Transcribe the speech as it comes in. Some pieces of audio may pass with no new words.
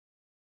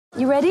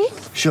You ready?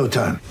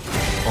 Showtime.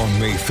 On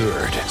May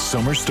 3rd,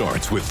 summer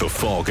starts with The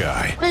Fall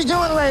Guy. Let's do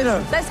it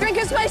later. Let's drink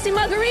a spicy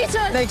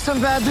margarita. Make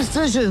some bad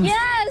decisions.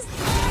 Yes!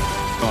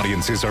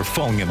 Audiences are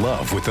falling in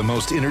love with the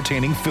most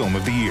entertaining film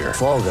of the year.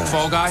 Fall Guy.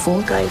 Fall Guy?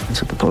 Fall Guy.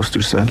 That's what the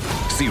poster said.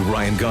 See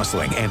Ryan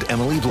Gosling and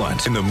Emily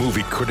Blunt in the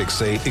movie critics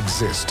say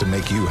exists to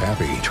make you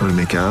happy. Trying to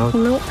make it out?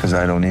 Nope. Because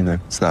I don't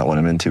either. It's not what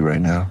I'm into right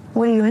now.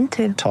 What are you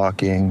into?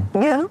 Talking.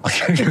 Yeah.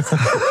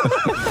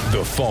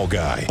 The Fall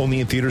Guy.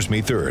 Only in theaters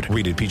May 3rd.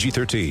 Rated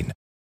PG-13.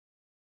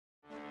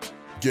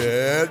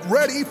 Get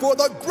ready for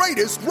the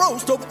greatest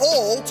roast of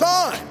all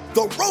time.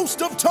 The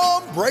Roast of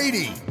Tom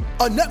Brady.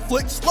 A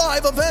Netflix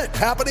live event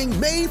happening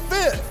May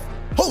 5th.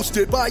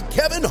 Hosted by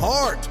Kevin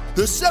Hart.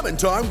 The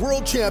 7-time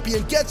world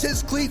champion gets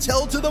his cleats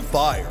held to the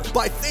fire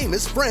by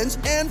famous friends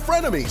and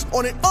frenemies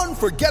on an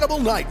unforgettable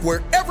night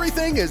where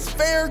everything is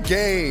fair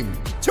game.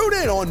 Tune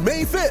in on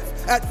May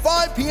 5th at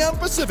 5 p.m.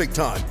 Pacific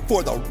time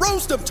for the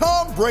Roast of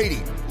Tom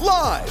Brady.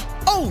 Live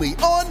only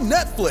on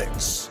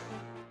Netflix.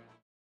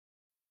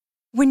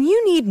 When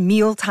you need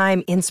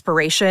mealtime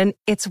inspiration,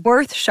 it's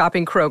worth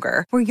shopping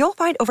Kroger, where you'll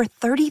find over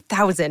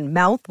 30,000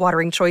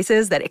 mouth-watering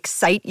choices that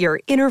excite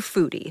your inner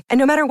foodie. And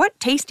no matter what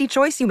tasty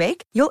choice you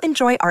make, you'll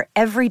enjoy our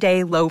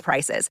everyday low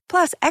prices,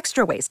 plus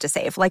extra ways to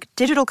save, like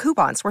digital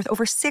coupons worth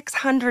over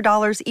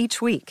 $600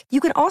 each week. You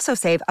can also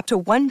save up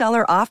to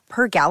 $1 off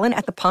per gallon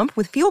at the pump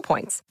with fuel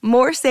points.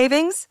 More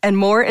savings and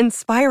more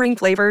inspiring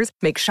flavors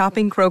make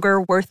shopping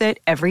Kroger worth it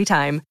every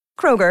time.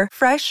 Kroger,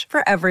 fresh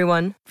for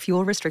everyone.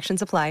 Fuel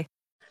restrictions apply.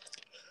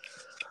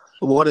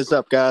 What is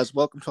up, guys?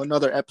 Welcome to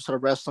another episode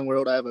of Wrestling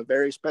World. I have a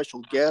very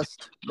special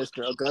guest,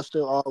 Mr.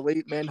 Augusto All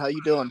Elite. Man, how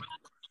you doing?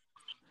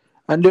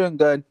 I'm doing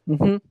good.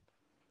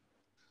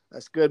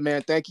 That's good,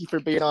 man. Thank you for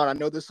being on. I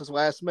know this is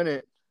last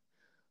minute,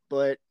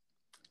 but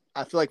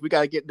I feel like we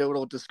got to get into a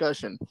little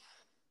discussion.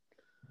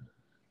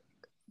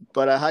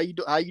 But how you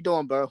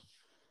doing, bro?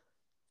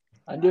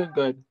 I'm doing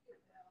good.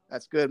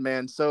 That's good,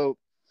 man. So,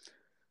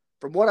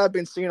 from what I've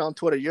been seeing on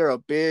Twitter, you're a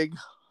big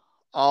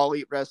All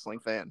Elite wrestling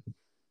fan.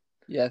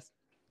 Yes.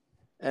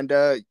 And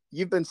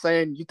you've been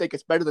saying you think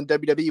it's better than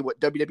WWE, what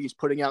WWE is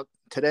putting out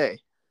today.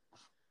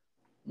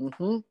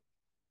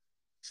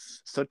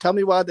 So tell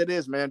me why that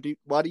is, man.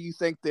 Why do you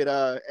think that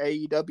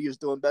AEW is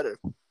doing better?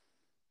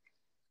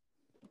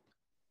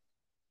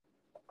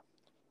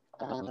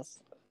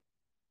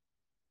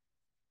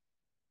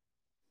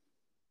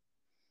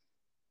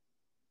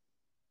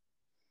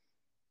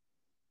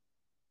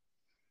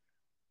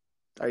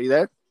 Are you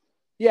there?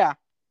 Yeah.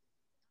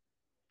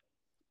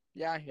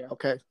 Yeah, I'm here.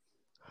 Okay.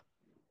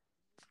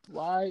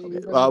 Why?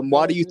 Okay.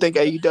 Why do you think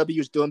AEW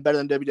is doing better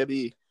than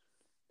WWE?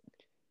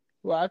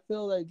 Well, I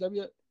feel like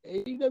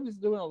AEW is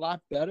doing a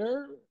lot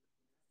better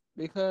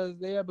because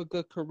they have a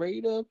good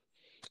creative.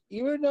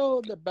 Even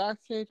though the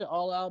backstage at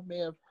All Out may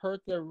have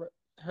hurt their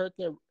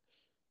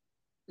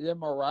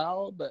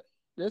morale, but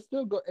they're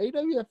still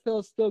AEW I feel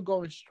is still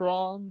going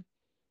strong,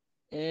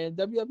 and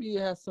WWE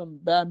has some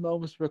bad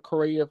moments for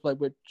creative, like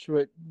with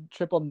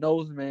Triple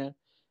Nose Man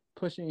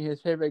pushing his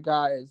favorite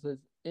guys, his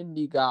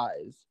indie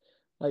guys.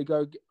 Like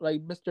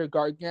Mr.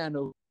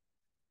 Gargano,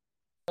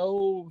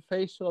 no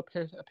facial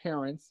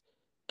appearance,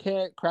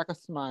 can't crack a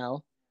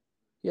smile.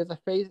 He has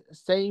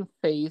same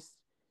face.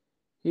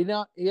 He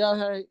can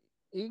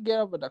get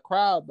over the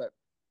crowd, but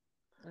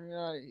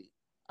I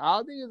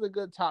don't think he's a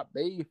good top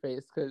baby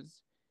face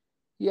because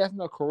he has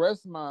no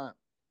charisma.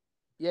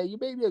 Yeah, you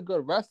may be a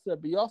good wrestler,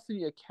 but you also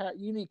need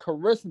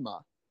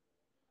charisma.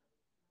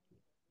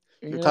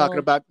 You're talking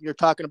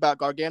about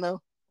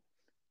Gargano?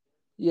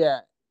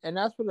 Yeah. And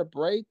that's for the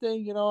Bray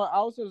thing,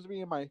 I was just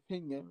reading my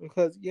opinion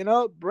because,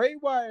 Bray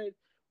Wyatt,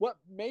 what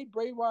made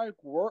Bray Wyatt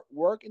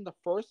work in the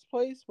first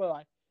place, but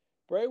like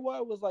Bray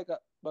Wyatt was like a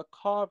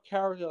macabre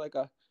character, like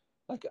an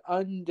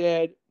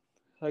undead,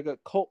 like a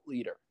cult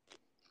leader.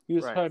 He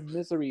was kind of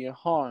misery and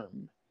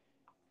harm.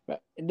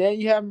 And then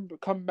you have him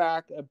come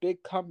back, a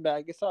big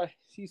comeback.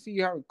 You see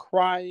him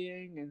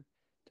crying and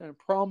doing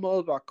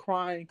promos about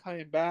crying,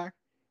 coming back.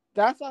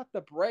 That's not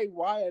the Bray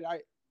Wyatt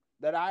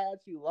that I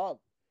actually love.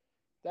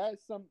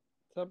 That's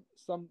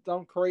some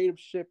dumb creative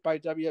shit by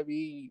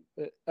WWE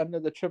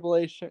under the Triple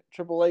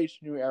H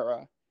new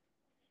era.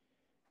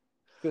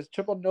 Because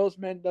Triple Nose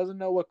Man doesn't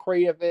know what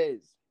creative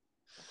is.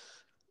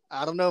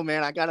 I don't know,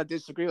 man. I gotta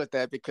disagree with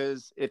that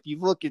because if you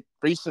look at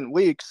recent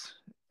weeks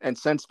and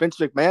since Vince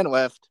McMahon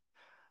left,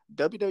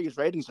 WWE's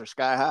ratings are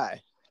sky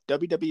high.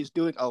 WWE is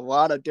doing a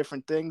lot of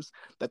different things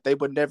that they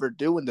would never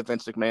do in the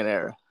Vince McMahon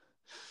era.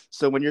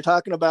 So when you're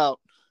talking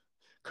about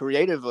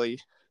creatively,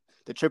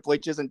 the Triple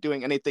H isn't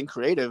doing anything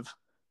creative.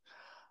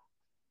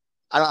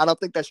 I don't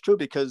think that's true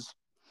because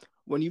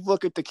when you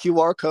look at the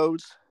QR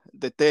codes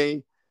that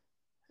they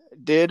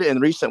did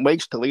in recent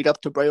weeks to lead up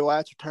to Bray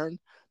Wyatt's return,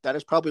 that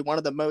is probably one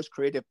of the most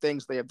creative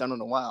things they have done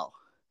in a while.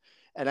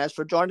 And as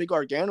for Johnny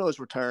Gargano's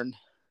return,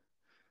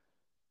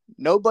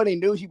 nobody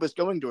knew he was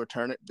going to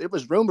return. It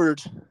was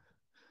rumored,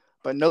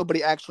 but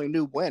nobody actually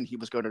knew when he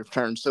was going to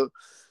return. So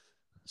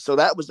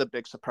that was a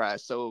big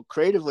surprise. So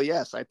creatively,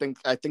 yes, I think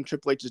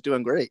Triple H is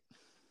doing great.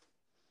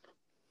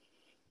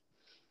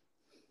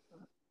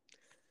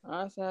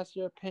 That's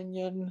your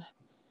opinion.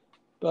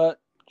 But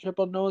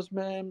Triple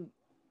Noseman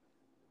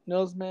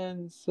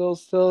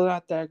still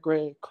not that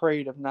great.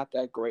 Creative, not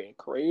that great.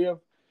 Creative.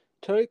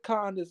 Tony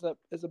Khan is a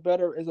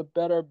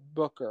better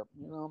booker.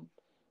 You know,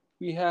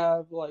 we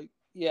have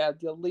the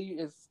Elite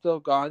is still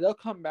gone. They'll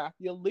come back.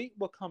 The Elite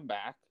will come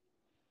back.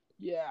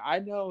 Yeah, I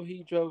know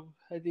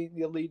I think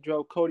the Elite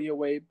drove Cody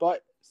away,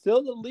 but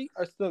still the Elite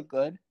are still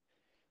good.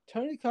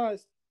 Tony Khan,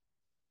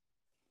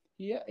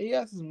 he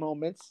has his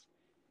moments,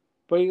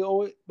 but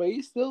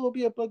he still will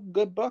be a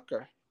good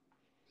booker.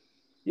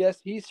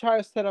 Yes, he's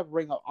trying to set up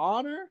Ring of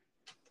Honor,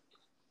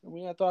 and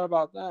we had thought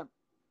about that,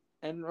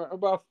 and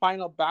about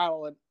Final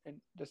Battle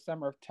in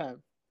December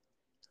 10th.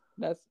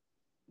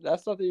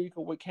 That's something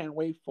we can't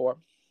wait for.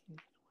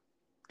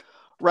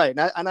 Right,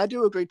 and I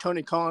do agree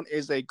Tony Khan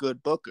is a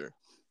good booker.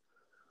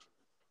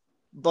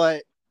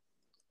 But,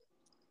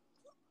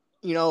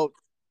 you know,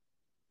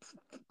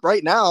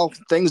 right now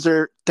things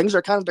are kind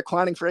of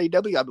declining for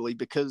AEW, I believe,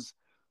 because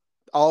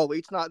All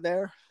Elite's not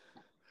there.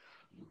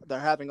 They're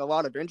having a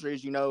lot of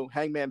injuries. You know,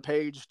 Hangman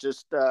Page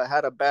just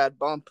had a bad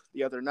bump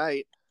the other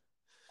night.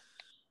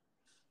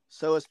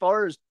 So as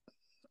far as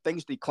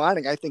things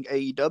declining, I think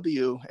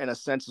AEW, in a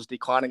sense, is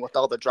declining with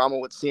all the drama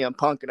with CM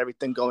Punk and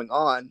everything going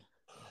on.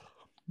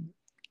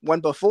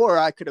 When before,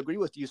 I could agree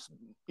with you,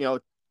 you know,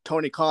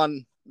 Tony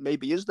Khan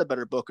maybe is the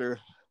better booker,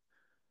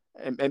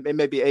 and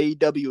maybe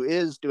AEW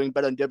is doing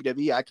better than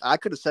WWE. I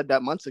could have said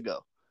that months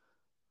ago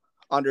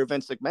under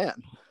Vince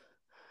McMahon.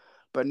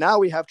 But now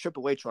we have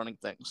Triple H running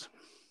things.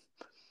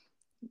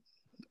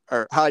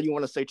 Or how you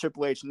want to say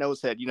Triple H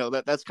nosehead, you know,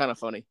 that's kind of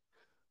funny.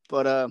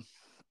 But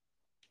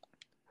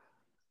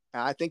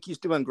I think he's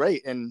doing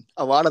great. And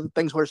a lot of the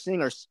things we're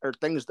seeing are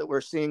things that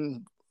we're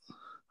seeing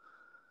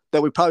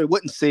that we probably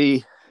wouldn't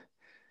see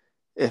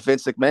if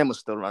Vince McMahon was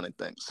still running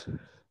things.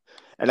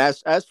 And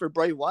as for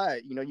Bray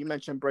Wyatt, you know, you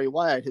mentioned Bray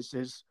Wyatt,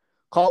 his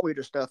call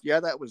leader stuff.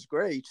 Yeah, that was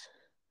great.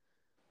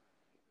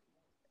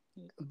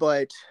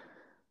 But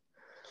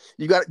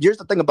here's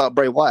the thing about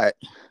Bray Wyatt.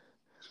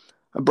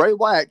 Bray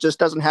Wyatt just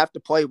doesn't have to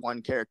play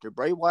one character.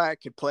 Bray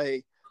Wyatt could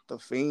play the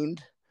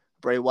Fiend.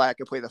 Bray Wyatt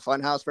could play the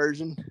Funhouse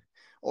version,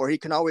 or he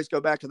can always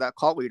go back to that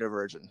cult leader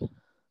version.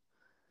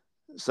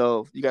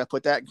 So you got to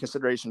put that in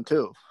consideration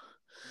too.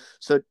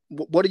 So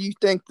what do you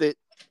think that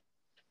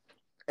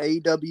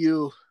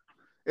AEW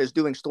is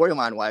doing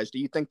storyline wise? Do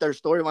you think their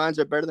storylines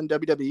are better than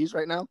WWE's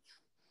right now?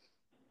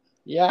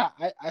 Yeah,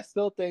 I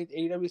still think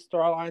AEW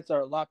storylines are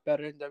a lot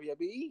better than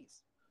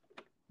WWE's.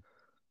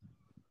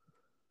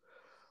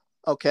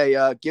 Okay,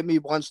 give me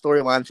one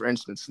storyline, for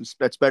instance,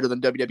 that's better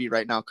than WWE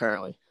right now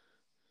currently.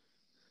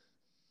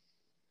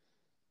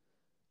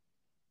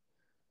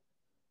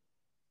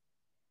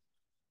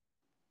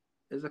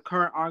 There's a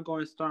current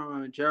ongoing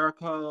storyline with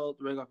Jericho,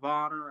 the Ring of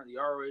Honor, and the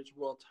ROH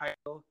World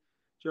Title.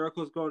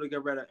 Jericho's going to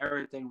get rid of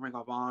everything Ring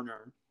of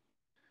Honor.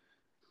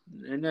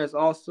 And there's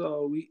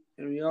also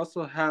we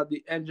also have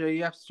the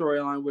NJF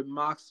storyline with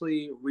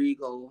Moxley,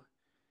 Regal,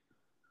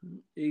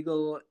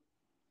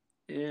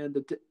 and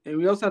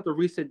we also have the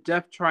recent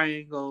Death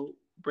Triangle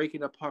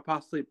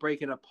possibly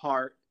breaking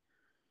apart.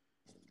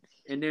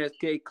 And there's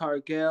Jade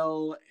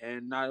Cargill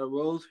and Nyla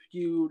Rose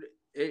feud.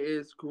 It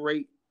is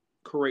great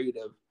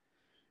creative.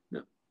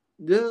 Now,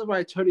 this is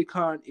why Tony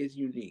Khan is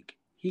unique.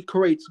 He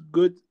creates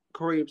good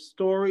creative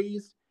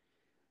stories.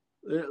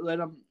 Let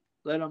him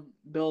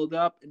build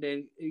up, and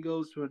then it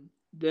goes to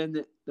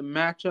the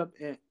matchup,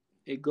 and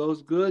it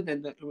goes good.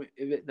 And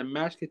the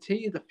match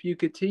continues, the feud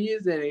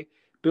continues, and it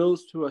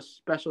builds to a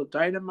special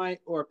Dynamite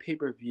or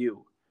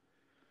pay-per-view.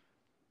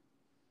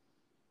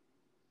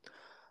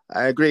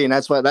 I agree, and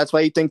that's why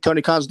you think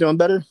Tony Khan's doing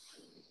better?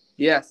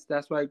 Yes,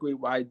 that's why I agree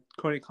why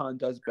Tony Khan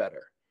does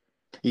better.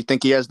 You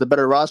think he has the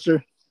better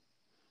roster?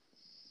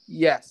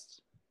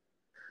 Yes.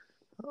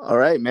 All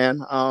right,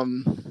 man.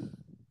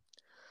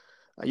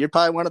 You're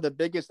probably one of the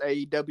biggest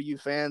AEW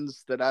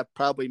fans that I've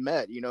probably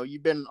met. You know,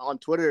 you've been on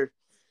Twitter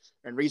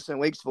in recent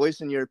weeks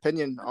voicing your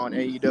opinion on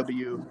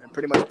AEW and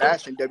pretty much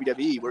bashing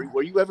WWE.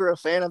 Were you ever a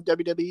fan of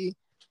WWE?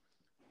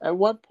 At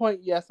one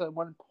point, yes.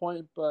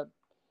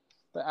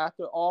 But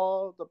after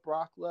all the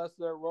Brock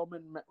Lesnar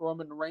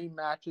Roman Reigns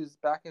matches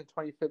back in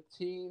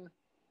 2015,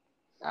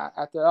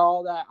 after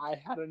all that, I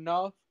had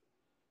enough.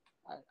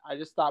 I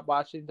just stopped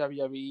watching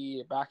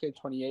WWE back in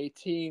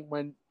 2018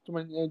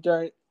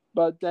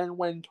 But then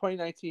when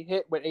 2019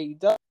 hit with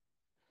AEW,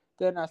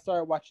 then I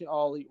started watching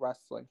All Elite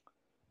Wrestling.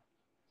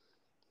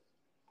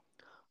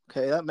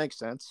 Okay, that makes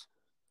sense.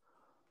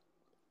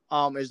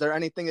 Is there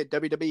anything that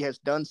WWE has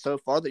done so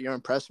far that you're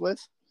impressed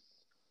with?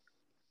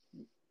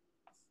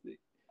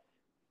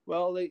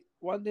 Well,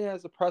 one thing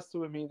that's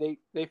impressive with me,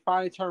 they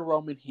finally turned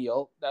Roman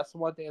heel. That's the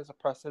one thing that's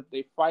impressive.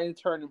 They finally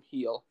turned him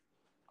heel.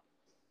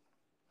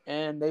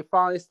 And they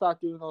finally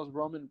stopped doing those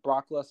Roman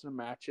Brock Lesnar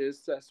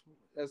matches. That's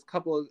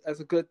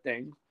a good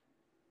thing.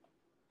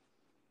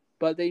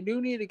 But they do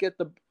need to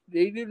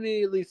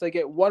at least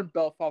get one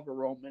belt off of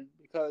Roman,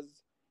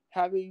 because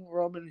having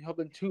Roman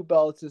holding two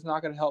belts is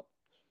not going to help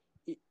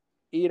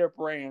either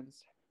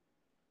brands.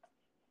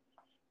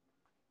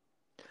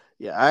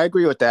 Yeah, I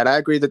agree with that. I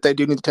agree that they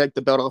do need to take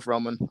the belt off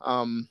Roman.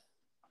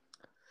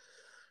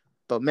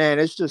 But man,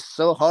 it's just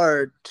so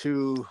hard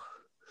to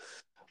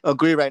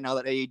agree right now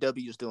that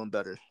AEW is doing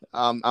better.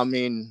 I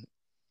mean,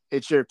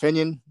 it's your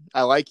opinion.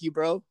 I like you,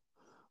 bro,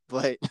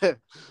 but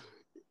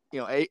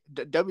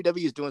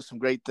WWE is doing some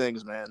great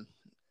things, man.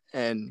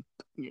 And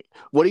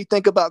what do you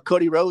think about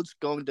Cody Rhodes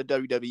going to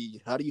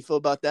WWE? How do you feel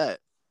about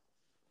that?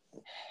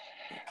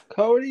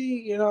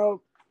 Cody,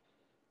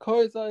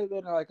 Cody's always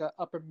been like an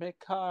upper mid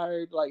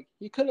card. Like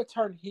he could have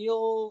turned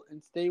heel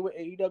and stayed with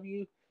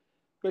AEW,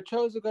 but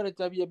chose to go to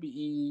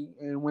WWE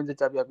and win the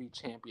WWE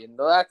champion.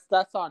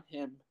 That's on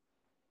him.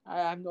 I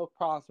have no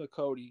problems with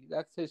Cody.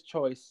 That's his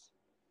choice.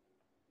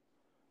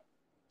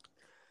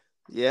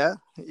 Yeah.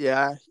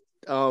 It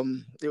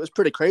was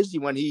pretty crazy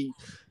when he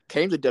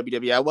came to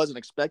WWE. I wasn't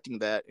expecting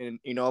that, and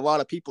a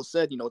lot of people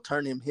said,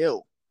 turn him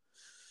heel,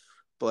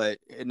 but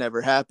it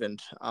never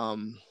happened.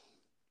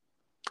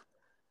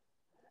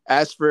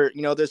 As for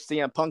this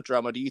CM Punk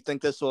drama, do you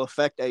think this will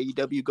affect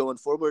AEW going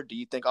forward? Do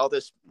you think all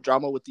this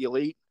drama with the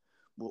Elite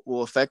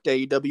will affect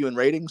AEW in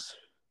ratings?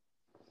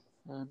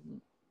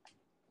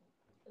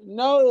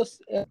 No,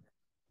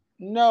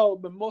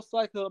 but most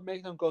likely it'll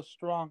make them go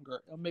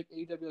stronger. It'll make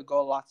AEW go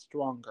a lot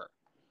stronger.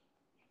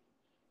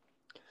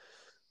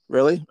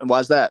 Really? And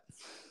why's that?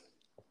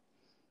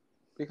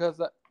 Because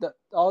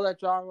all that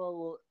drama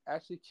will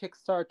actually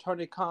kickstart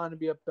Tony Khan to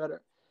be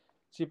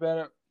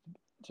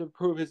to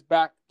prove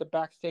the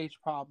backstage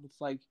problems,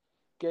 like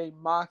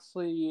getting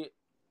Moxley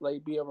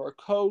be our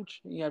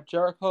coach. And you have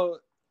Jericho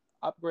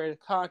upgraded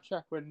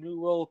contract with a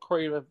new role,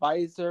 creative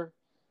advisor,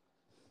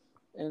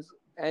 and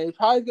he's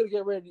probably gonna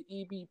get rid of the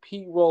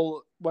EVP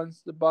role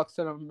once the Bucks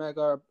and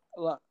Omega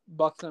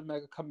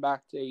come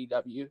back to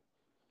AEW.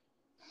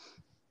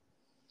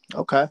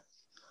 Okay.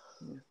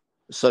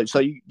 So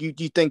you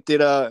think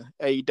that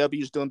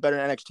AEW is doing better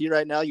in NXT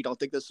right now? You don't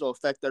think this will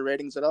affect their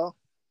ratings at all?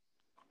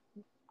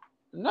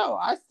 No,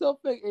 I still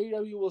think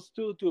AEW will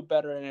still do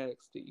better in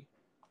NXT.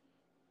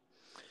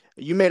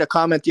 You made a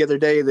comment the other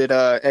day that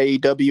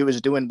AEW is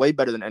doing way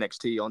better than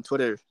NXT on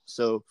Twitter.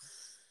 So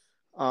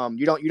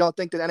you don't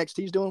think that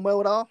NXT is doing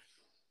well at all?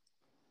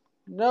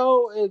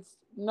 No, I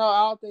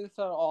don't think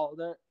so at all.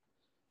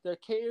 They're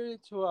catering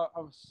to a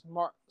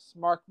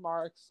smart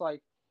marks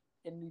like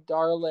indie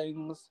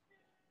darlings,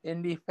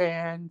 indie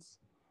fans,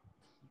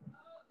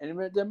 and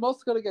they're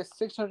most going to get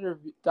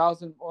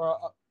 600,000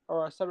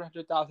 or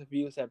 700,000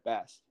 views at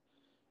best.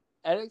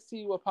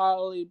 NXT will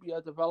probably be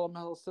a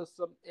developmental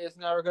system. It's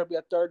never going to be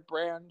a third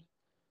brand.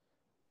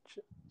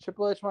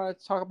 Triple H wanted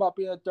to talk about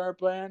being a third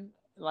brand.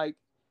 Like,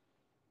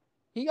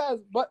 he got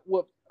his butt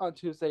whooped on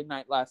Tuesday.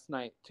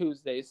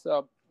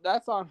 So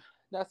that's on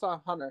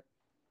Hunter.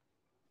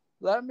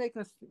 Let him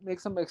make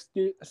some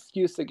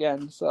excuse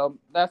again. So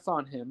that's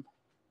on him.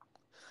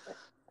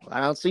 I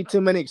don't see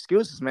too many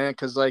excuses, man,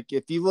 because,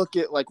 if you look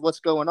at, what's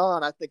going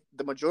on, I think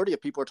the majority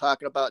of people are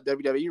talking about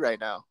WWE right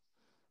now.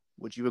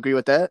 Would you agree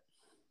with that?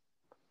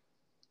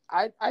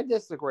 I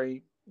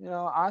disagree.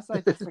 Honestly,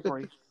 I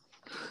disagree.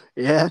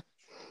 Yeah.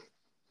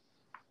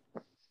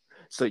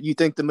 So you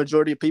think the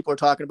majority of people are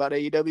talking about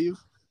AEW?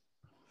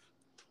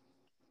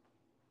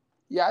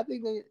 Yeah, I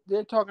think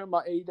they're talking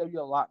about AEW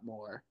a lot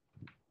more.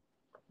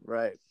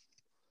 Right.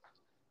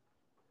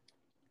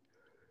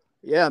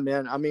 Yeah,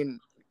 man. I mean,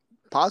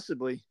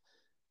 possibly.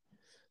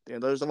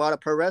 There's a lot of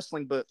pro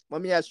wrestling, but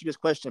let me ask you this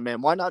question,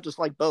 man. Why not just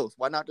like both?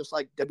 Why not just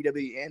like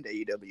WWE and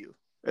AEW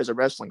as a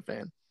wrestling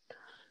fan?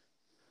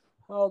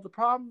 Well, the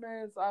problem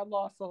is I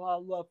lost a lot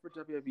of love for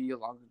WWE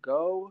long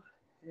ago,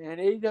 and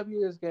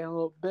AEW is getting a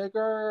little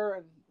bigger,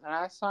 and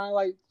I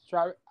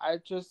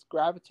just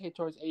gravitate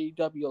towards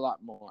AEW a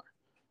lot more.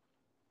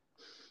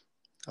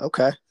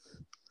 Okay.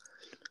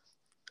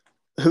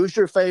 Who's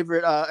your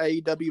favorite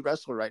AEW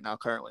wrestler right now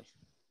currently?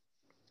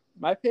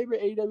 My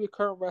favorite AEW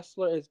current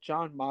wrestler is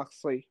Jon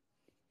Moxley.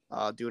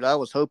 Dude, I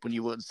was hoping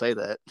you wouldn't say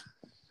that.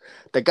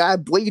 The guy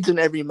bleeds in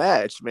every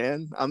match,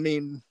 man. I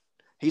mean,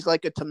 he's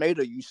like a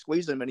tomato. You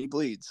squeeze him and he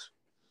bleeds.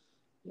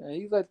 Yeah,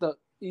 he's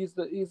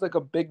like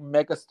a big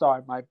megastar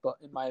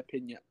in my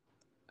opinion.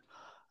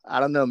 I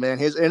don't know, man.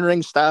 His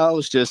in-ring style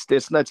is just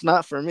it's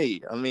not for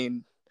me. I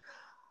mean,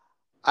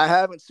 I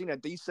haven't seen a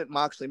decent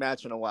Moxley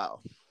match in a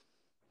while.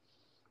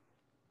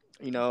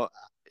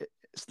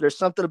 There's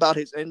something about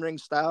his in-ring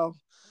style.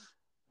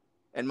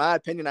 In my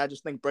opinion, I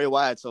just think Bray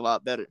Wyatt's a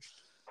lot better.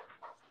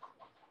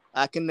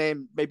 I can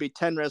name maybe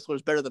 10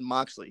 wrestlers better than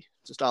Moxley,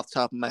 just off the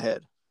top of my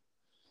head.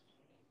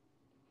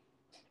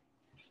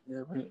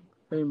 Yeah,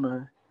 pretty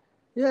much.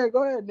 Yeah,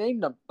 go ahead, name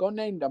them. Go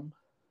name them.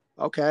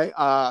 Okay,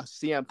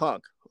 CM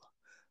Punk,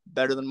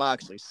 better than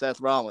Moxley.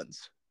 Seth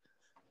Rollins,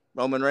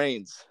 Roman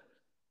Reigns.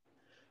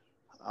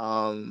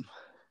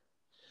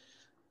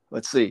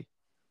 Let's see,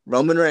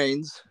 Roman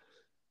Reigns,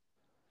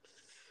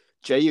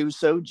 Jey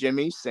Uso,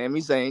 Jimmy,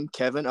 Sami Zayn,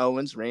 Kevin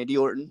Owens, Randy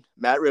Orton,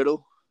 Matt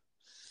Riddle,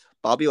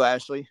 Bobby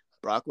Lashley,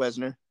 Brock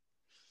Lesnar.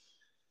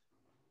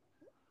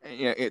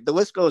 And, the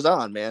list goes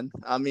on, man.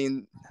 I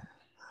mean,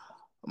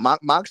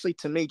 Moxley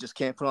to me just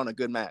can't put on a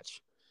good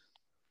match.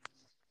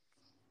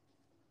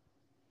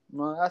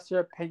 Well, that's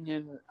your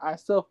opinion. I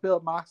still feel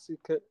Moxley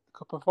could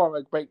perform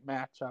a great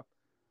matchup.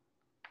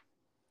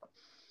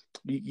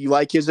 You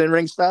like his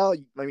in-ring style?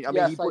 Yes,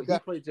 I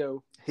definitely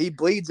do. He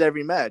bleeds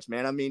every match,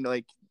 man.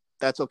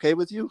 That's okay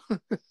with you?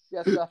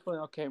 Yes, definitely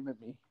okay with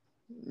me.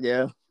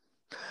 Yeah.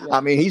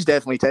 He's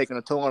definitely taking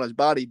a toll on his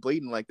body,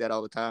 bleeding like that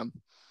all the time.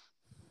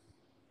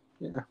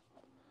 Yeah.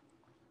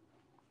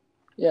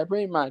 Yeah,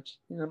 pretty much.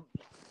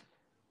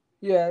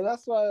 Yeah,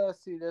 that's why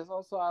let's see. There's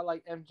also I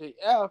like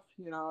MJF.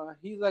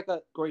 He's like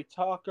a great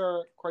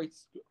talker.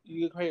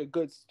 You can create a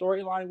good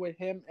storyline with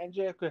him.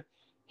 MJF could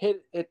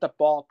hit the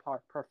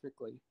ballpark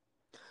perfectly.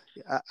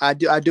 I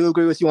do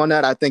agree with you on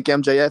that. I think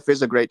MJF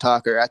is a great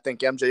talker. I think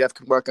MJF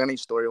can work any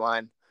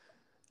storyline.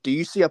 Do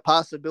you see a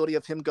possibility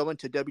of him going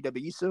to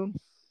WWE soon?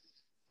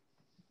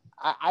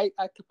 I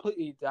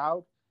completely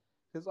doubt,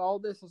 because all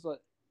this is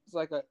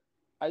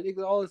I think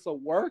all this will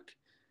work.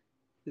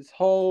 This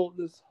whole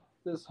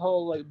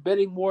like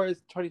bidding wars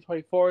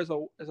 2024 is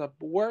a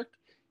work,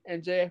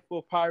 and JF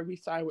will probably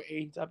re-sign with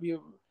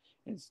AEW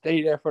and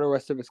stay there for the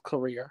rest of his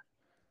career.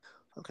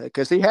 Okay,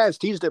 because he has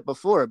teased it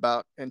before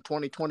about in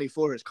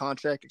 2024 his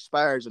contract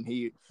expires and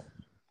he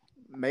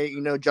may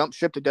jump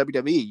ship to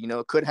WWE.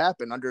 It could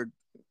happen under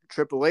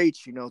Triple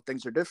H.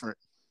 Things are different.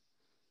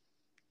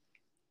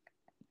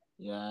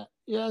 Yeah,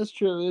 it's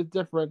true. It's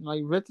different.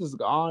 Like Vince is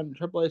gone,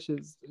 Triple H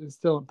is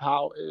still in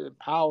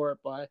power,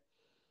 but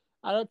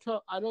I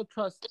don't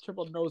trust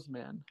Triple Nose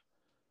Man.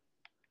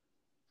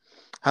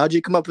 How'd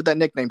you come up with that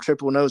nickname,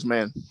 Triple Nose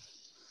Man?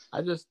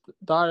 I just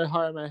thought it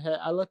hard in my head.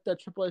 I looked at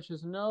Triple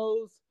H's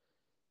nose.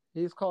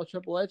 He's called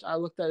Triple H. I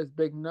looked at his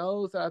big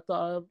nose. And I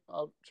thought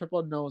of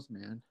Triple Nose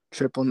Man.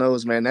 Triple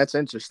Nose Man. That's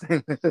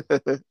interesting.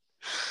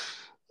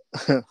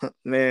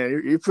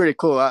 Man, you're pretty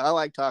cool. I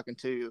like talking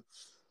to you.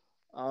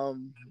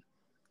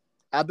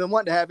 I've been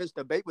wanting to have this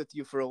debate with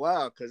you for a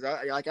while because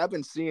I've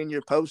been seeing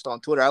your post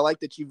on Twitter. I like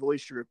that you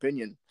voice your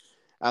opinion.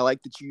 I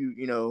like that you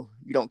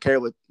don't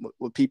care what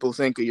people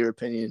think of your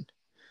opinion,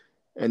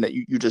 and that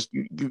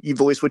you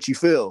voice what you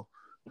feel.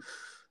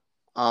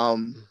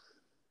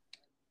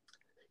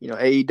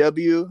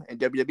 AEW and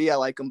WWE, I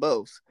like them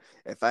both.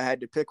 If I had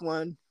to pick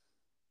one,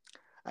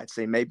 I'd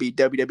say maybe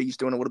WWE's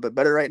doing a little bit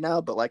better right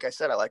now, but like I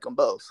said, I like them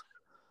both.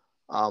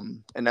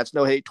 And that's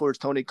no hate towards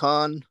Tony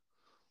Khan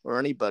or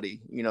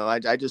anybody.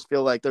 I just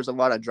feel like there's a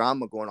lot of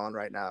drama going on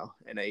right now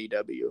in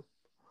AEW.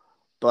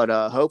 But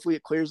hopefully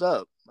it clears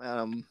up.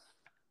 But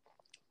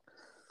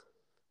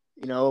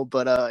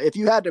if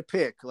you had to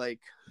pick, like,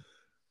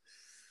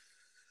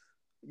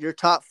 your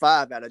top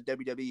 5 out of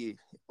WWE,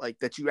 like,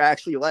 that you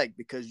actually like,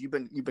 because you've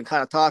been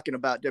kind of talking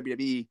about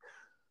WWE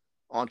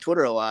on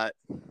Twitter a lot.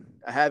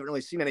 I haven't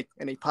really seen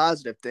any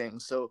positive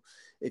things. So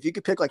if you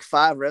could pick like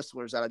 5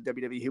 wrestlers out of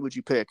WWE, who would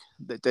you pick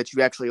that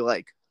you actually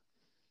like?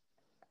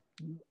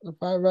 The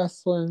 5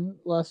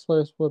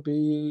 wrestlers would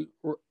be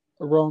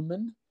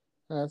Roman.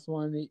 That's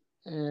one,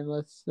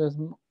 and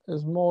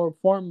there's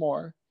 4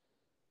 more.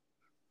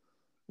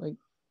 Like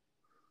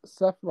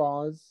Seth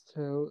Rollins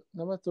too.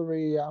 Number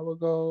 3, I would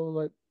go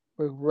like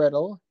with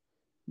Riddle.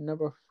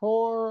 Number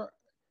 4,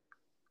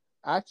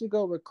 I actually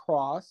go with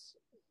Cross.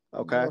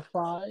 Okay.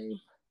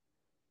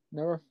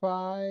 Number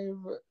 5,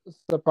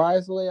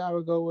 surprisingly, I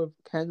would go with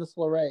Candice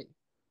LeRae.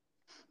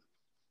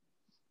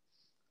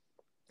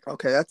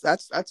 Okay, that's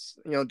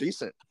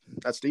decent.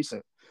 That's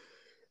decent.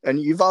 And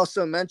you've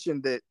also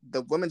mentioned that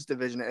the women's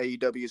division at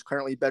AEW is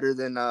currently better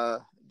than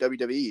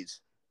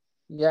WWE's.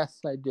 Yes,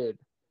 I did.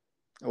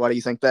 Why do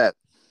you think that?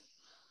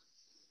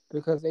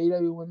 Because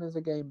AEW women's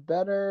are getting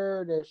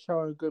better. They're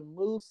showing good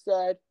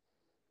moveset.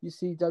 You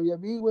see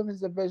WWE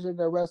women's division,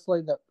 they're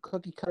wrestling the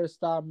cookie cutter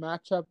style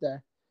matchup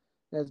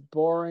that's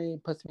boring,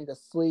 puts me to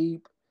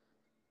sleep.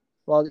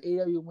 While the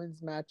AEW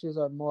women's matches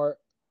are more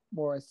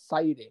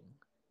exciting.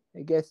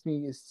 It gets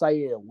me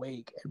excited,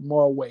 awake, and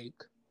more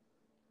awake.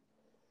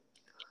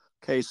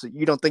 Okay, so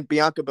you don't think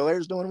Bianca Belair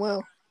is doing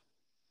well?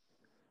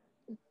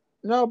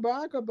 No,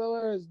 Bianca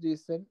Belair is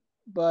decent,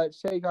 but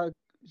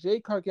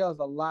Jade Cargill is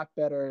a lot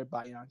better than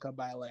Bianca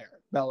Belair.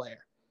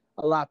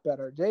 A lot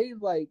better. Jade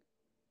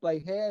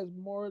has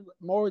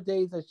more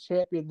days as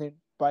champion than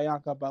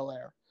Bianca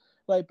Belair.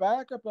 Like,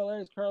 Bianca Belair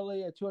is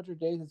currently at 200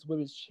 days as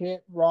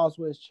Raw's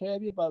Women's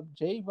Champion, but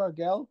Jade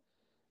Cargill,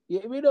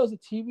 even though it's a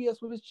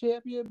TBS Women's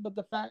Champion, but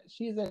the fact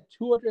she's at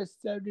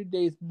 270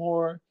 days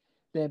more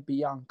than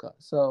Bianca.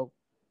 So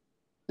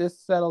this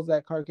settles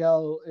that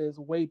Cargill is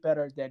way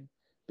better than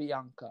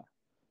Bianca.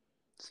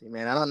 See,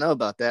 man, I don't know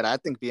about that. I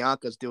think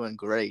Bianca's doing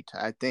great.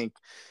 I think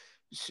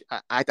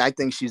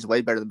she's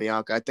way better than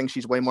Bianca. I think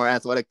she's way more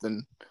athletic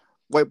than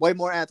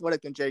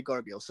Jade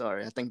Cargill.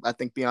 Sorry, I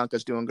think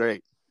Bianca's doing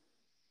great.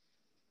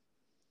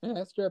 Yeah,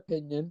 that's your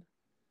opinion.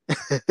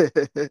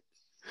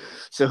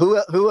 So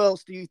who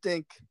else do you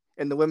think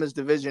in the women's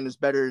division is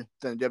better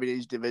than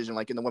WWE's division,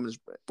 like in the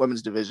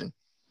women's division?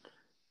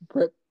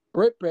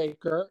 Britt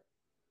Baker.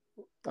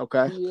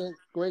 Okay. She is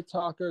a great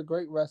talker,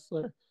 great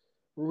wrestler.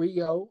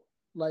 Rio,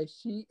 like,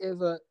 she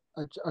is a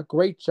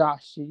great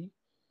Joshi,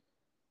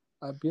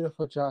 a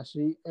beautiful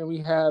Joshi. And we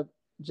have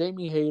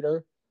Jamie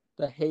Hayter,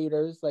 the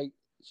haters. Like,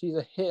 she's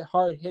a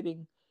hard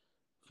hitting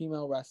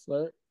female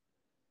wrestler.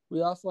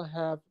 We also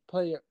have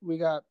we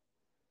got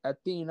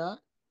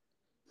Athena.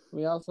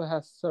 We also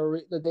have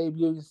the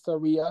debuting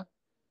Saraya.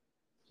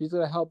 She's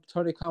gonna help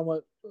Tony Khan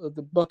with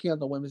the booking on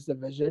the women's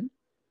division.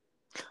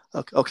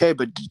 Okay,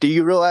 but do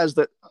you realize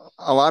that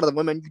a lot of the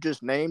women you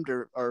just named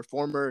are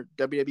former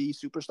WWE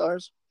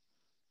superstars?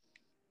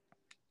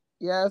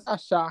 Yeah, it's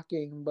not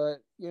shocking,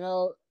 but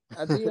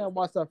Athena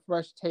wants a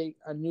fresh take,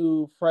 a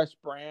new fresh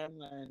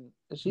brand, and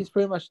she's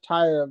pretty much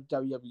tired of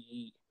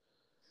WWE.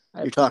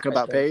 You're talking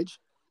about Paige?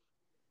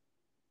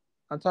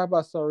 I'm talking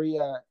about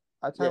Saraya.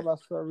 I'm talking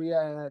about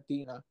Saraya and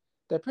Athena.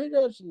 They pretty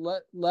much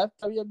left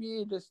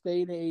WWE and just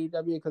stayed in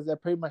AEW because they're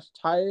pretty much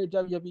tired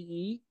of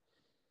WWE.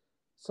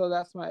 So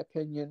that's my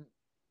opinion.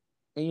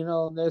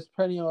 And there's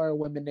plenty of other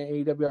women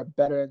in AEW are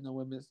better in the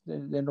women's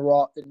than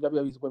Raw in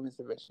WWE's women's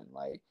division.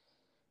 Like,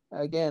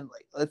 again,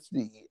 like, let's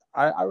see.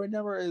 I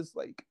remember is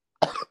like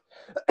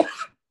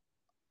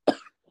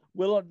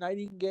Willow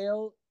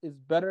Nightingale is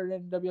better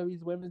than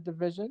WWE's women's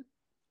division.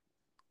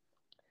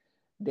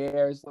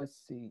 Let's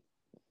see.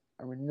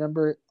 I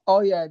remember.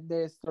 Oh yeah,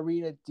 there's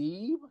Serena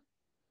Deeb.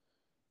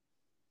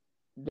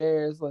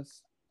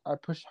 I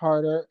push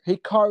harder.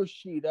 Hikaru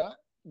Shida.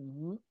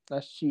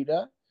 That's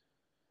Shida.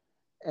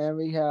 And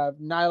we have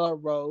Nyla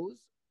Rose.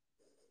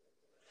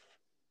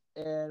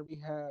 And we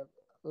have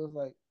it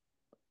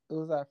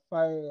was that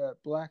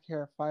black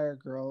hair fire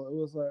girl. It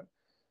was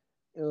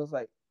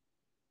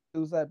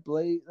that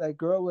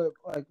girl with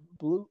like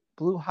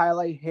blue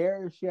highlight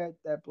hair. She had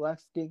that black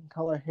skin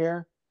color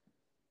hair.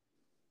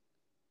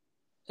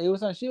 She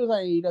was on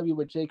AEW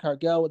with Jade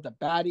Cargill with the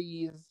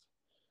baddies.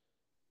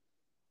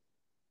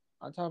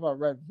 I'm talking about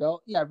Red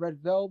Velvet. Yeah, Red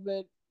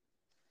Velvet.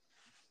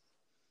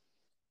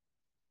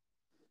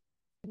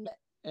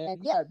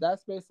 And yeah,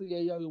 that's basically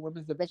AEW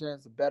women's division.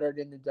 It's better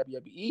than the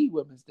WWE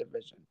women's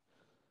division.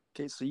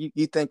 Okay, so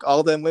you think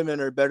all them women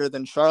are better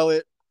than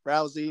Charlotte,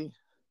 Rousey,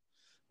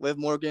 Liv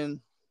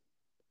Morgan,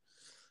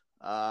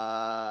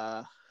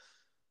 Shotzi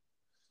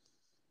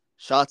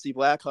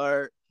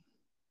Blackheart,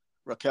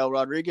 Raquel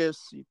Rodriguez?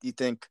 You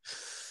think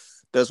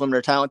those women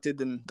are talented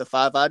than the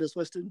five I just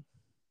listed?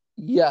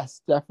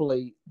 Yes,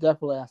 definitely.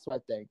 That's what I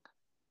think.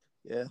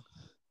 Yeah.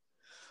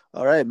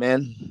 All right,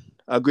 man.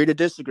 Agree to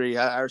disagree.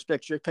 I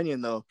respect your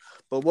opinion, though.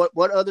 But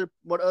what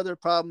other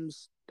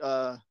problems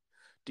do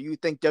you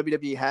think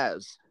WWE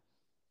has?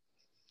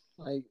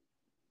 Like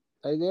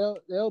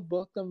they'll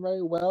book them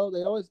very well.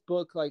 They always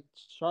book like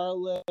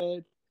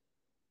Charlotte.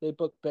 They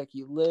book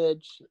Becky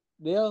Lynch.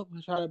 They'll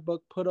try to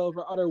put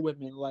over other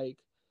women like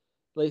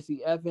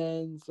Lacey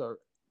Evans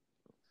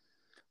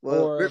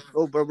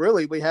but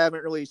really, we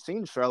haven't really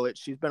seen Charlotte.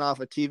 She's been off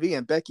of TV,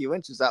 and Becky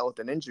Lynch is out with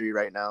an injury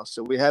right now,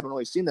 so we haven't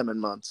really seen them in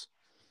months.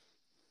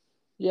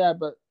 Yeah,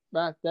 but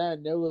back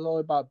then it was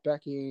only about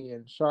Becky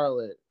and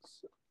Charlotte.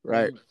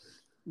 Right.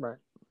 Right.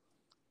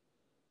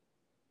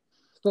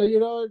 So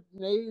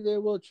maybe they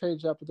will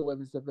change up with the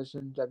women's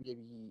division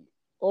WWE,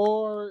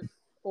 or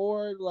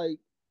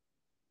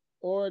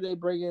they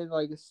bring in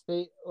like a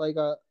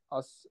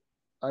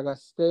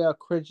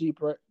cringy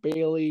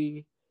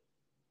Bayley.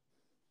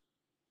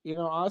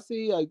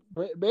 Honestly, like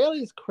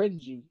Bayley's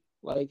cringy,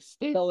 like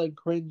stale and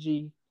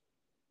cringy.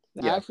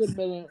 Yeah. After a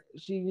minute,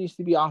 she needs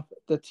to be off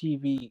the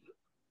TV.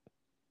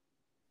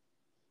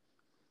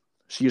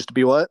 She used to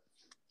be what?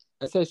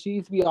 I said she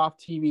needs to be off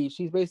TV.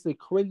 She's basically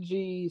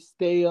cringy,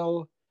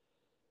 stale.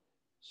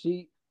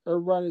 Her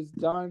run is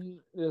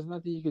done. There's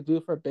nothing you could do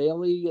for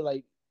Bayley.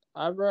 Like,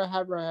 I'd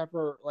rather have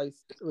her like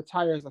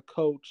retire as a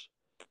coach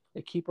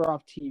and keep her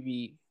off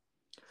TV.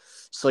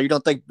 So you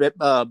don't think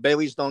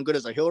Bayley's doing good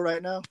as a heel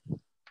right now?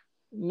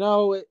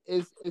 No,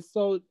 it's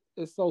so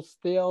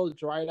stale,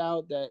 dried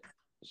out that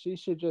she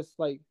should just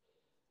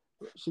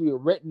should be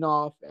written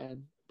off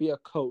and be a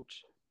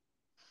coach.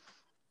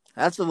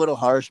 That's a little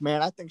harsh,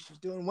 man. I think she's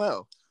doing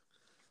well.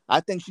 I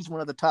think she's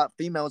one of the top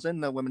females in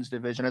the women's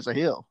division as a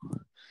heel.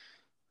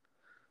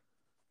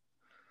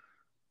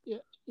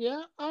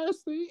 Yeah,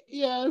 honestly,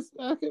 yes.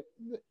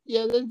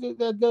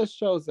 That does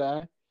show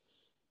that.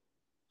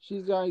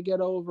 She's got to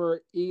get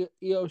over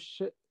Io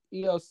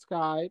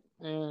Sky,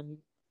 and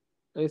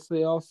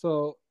basically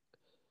also,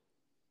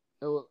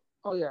 it was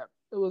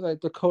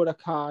like Dakota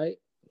Kai.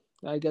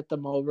 I get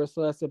them over,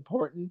 so that's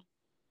important.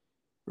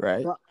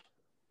 Right. But,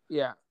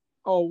 yeah.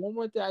 Oh, one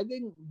more thing. I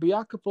think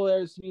Bianca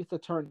Belair needs to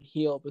turn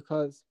heel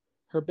because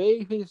her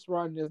babyface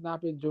run has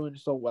not been doing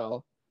so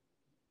well.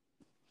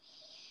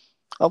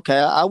 Okay,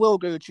 I will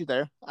agree with you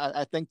there.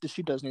 I think that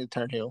she does need to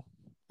turn heel.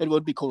 It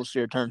would be cool to see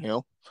her turn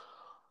heel.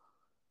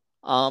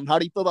 How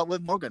do you feel about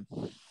Liv Morgan?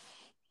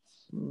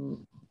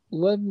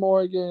 Liv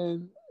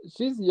Morgan,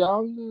 she's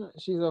young.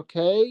 She's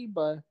okay,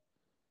 but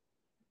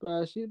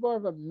she's more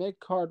of a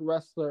mid-card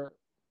wrestler.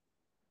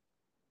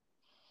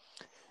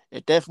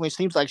 It definitely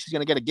seems like she's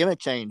going to get a gimmick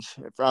change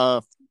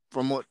from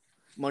what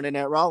Monday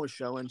Night Raw was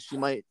showing. She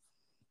might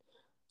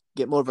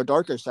get more of a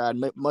darker side,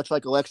 much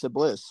like Alexa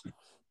Bliss.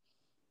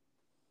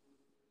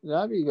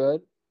 That'd be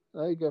good.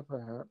 That'd be good for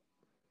her.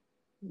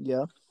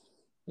 Yeah.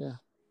 Yeah.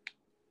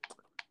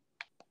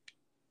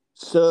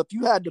 So if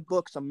you had to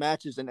book some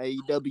matches in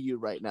AEW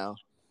right now,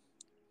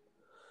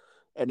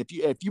 and if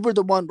you were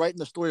the one writing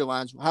the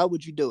storylines, how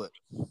would you do it?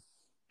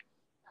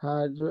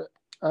 How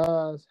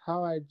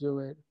I do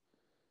it.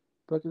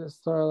 Booking the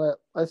storyline.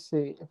 Let's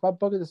see. If I'm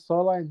booking the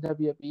storyline in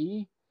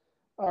WWE,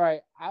 all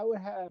right, I would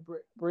have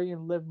bring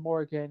in Liv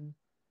Morgan,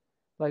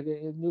 like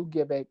a new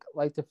gimmick,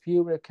 like the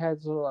feud with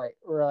Cancel, like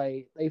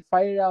they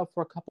fight it out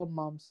for a couple of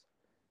months,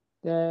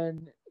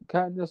 then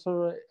kind of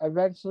sort of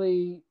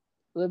eventually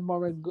Liv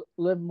Morgan,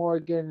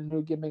 a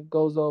new gimmick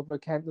goes over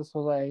Candice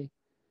LeRae.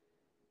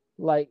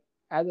 Like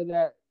after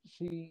that,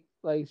 she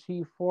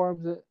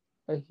forms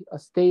a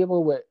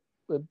stable with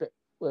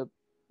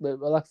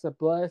Alexa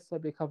Bliss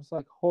that becomes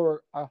like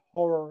a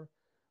horror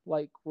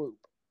like group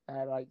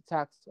and like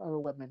attacks other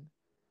women.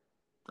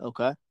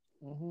 Okay.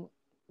 Mm-hmm.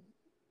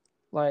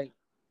 Like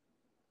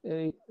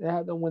they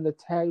have them win the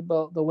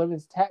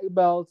women's tag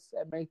belts,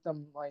 and make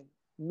them like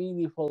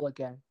meaningful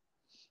again.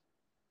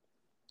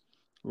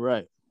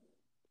 Right.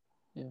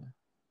 Yeah.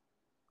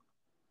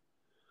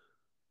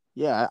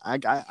 Yeah,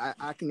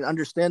 I can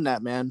understand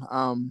that, man.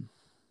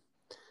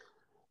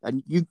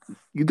 And you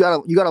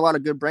got a lot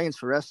of good brains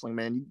for wrestling,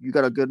 man. You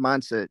got a good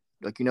mindset,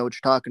 like you know what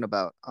you're talking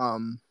about.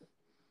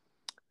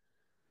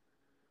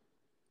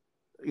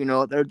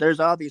 There's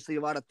obviously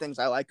a lot of things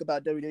I like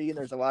about WWE, and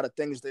there's a lot of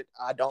things that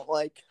I don't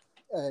like.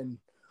 And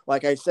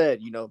like I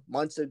said,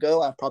 months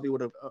ago, I probably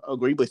would have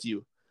agreed with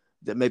you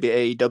that maybe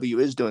AEW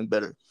is doing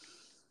better.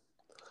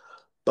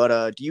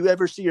 But do you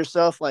ever see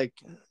yourself liking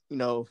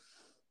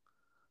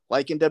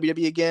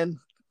WWE again?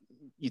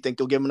 You think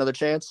they'll give him another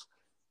chance?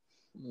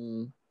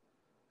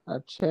 A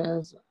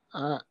chance?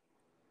 I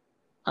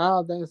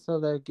don't think so.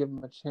 They'll give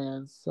him a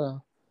chance.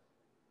 So.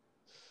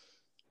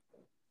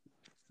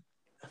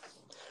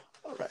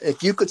 All right.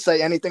 If you could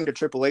say anything to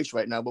Triple H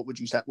right now, what would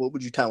you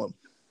tell him?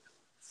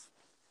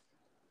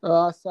 So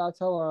I'll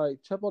tell him,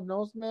 like, Triple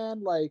Nose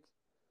Man, like,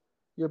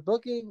 your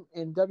booking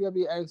in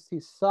WWE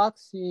NXT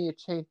sucks. You need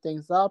to change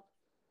things up.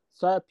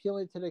 Start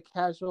appealing to the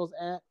casuals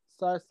and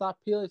stop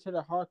appealing to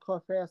the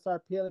hardcore fans.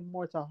 Start appealing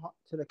more to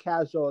the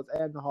casuals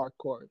and the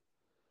hardcore.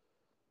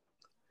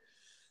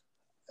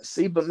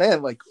 See, but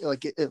man, like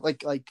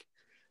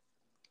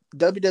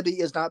WWE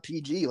is not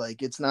PG.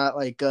 Like it's not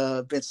like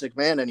Vince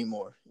McMahon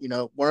anymore.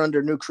 We're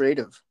under new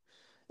creative.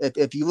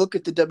 If you look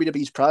at the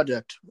WWE's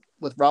project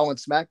with Raw and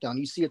SmackDown,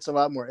 you see it's a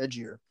lot more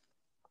edgier.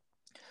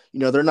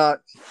 They're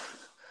not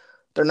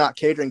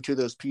catering to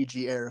those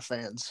PG era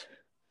fans.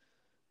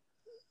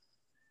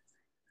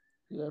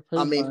 Yeah,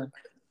 pretty much.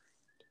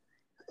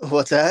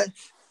 What's that?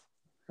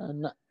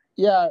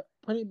 Yeah,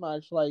 pretty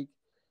much. Like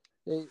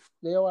they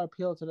don't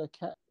appeal to the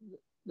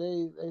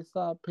They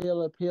stop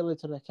appealing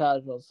to the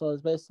casuals. So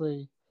it's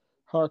basically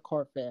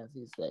hardcore fans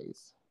these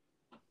days.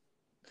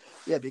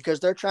 Yeah,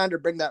 because they're trying to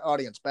bring that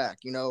audience back.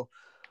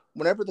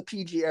 Whenever the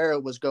PG era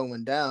was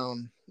going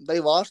down, they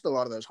lost a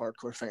lot of those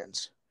hardcore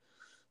fans.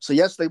 So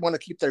yes, they want to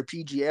keep their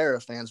PG era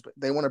fans, but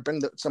they want to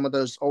bring some of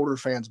those older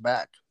fans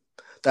back.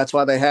 That's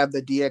why they have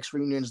the DX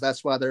reunions.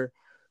 That's why they're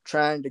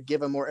trying to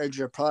give a more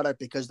edgier product,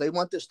 because they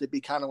want this to be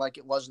kind of like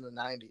it was in the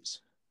 90s,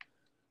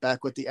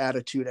 back with the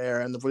Attitude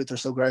Era and the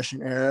Ruthless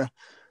Aggression Era.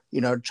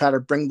 Try to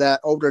bring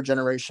that older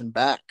generation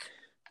back.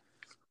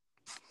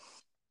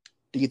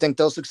 Do you think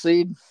they'll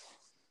succeed?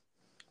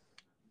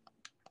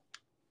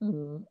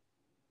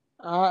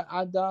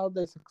 I doubt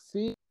they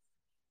succeed.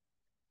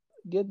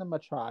 Give them a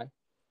try.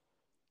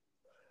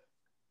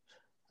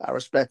 I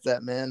respect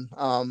that, man.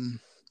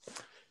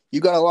 You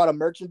got a lot of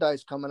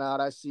merchandise coming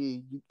out. I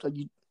see.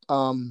 Do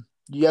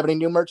you have any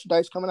new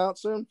merchandise coming out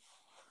soon?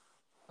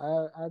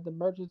 I have the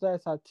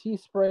merchandise on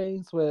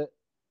Teesprings with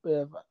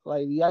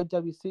like the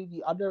IWC,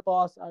 the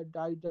Underboss at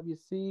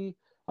IWC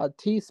on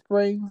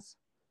Teesprings.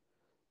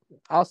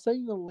 I'll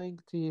send you the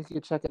link to you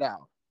can check it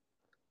out.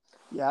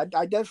 Yeah,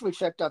 I definitely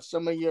checked out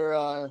some of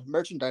your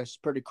merchandise. It's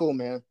pretty cool,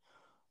 man.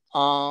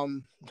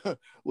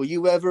 Will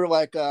you ever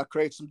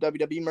create some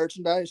WWE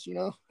merchandise?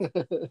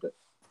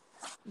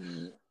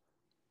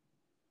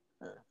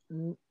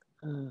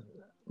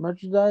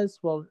 Merchandise?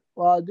 Well,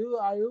 I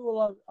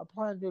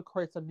plan to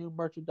create some new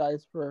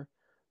merchandise for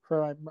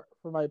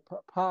my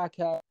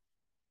podcast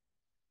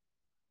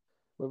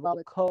with all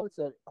the quotes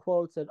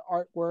and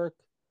artwork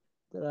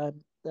that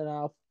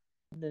I'll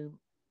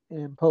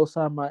and post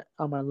on my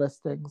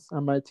listings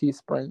on my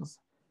Teesprings.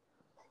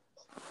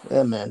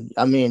 Yeah, man.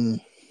 I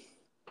mean,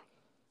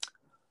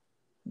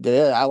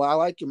 yeah, I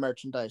like your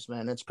merchandise,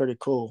 man. It's pretty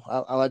cool.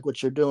 I like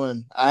what you're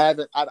doing. I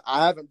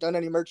haven't done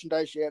any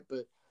merchandise yet,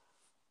 but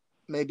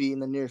maybe in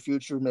the near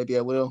future, maybe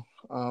I will.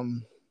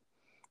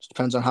 Just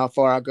depends on how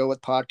far I go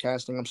with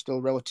podcasting. I'm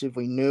still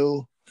relatively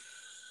new.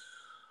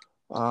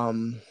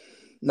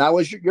 Now,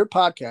 is your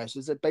podcast,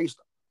 is it based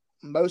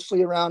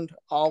mostly around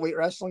All Elite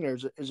Wrestling, or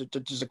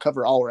does it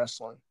cover all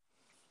wrestling?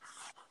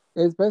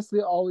 It's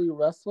basically All Elite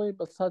Wrestling,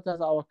 but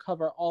sometimes I will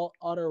cover all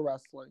other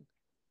wrestling.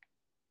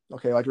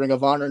 Okay, like Ring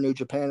of Honor, New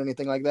Japan,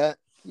 anything like that?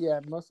 Yeah,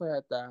 mostly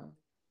like that.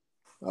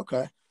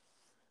 Okay.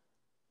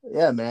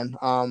 Yeah, man.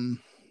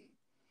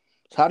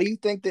 How do you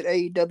think that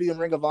AEW and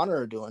Ring of Honor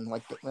are doing?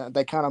 Like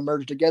they kind of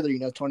merged together.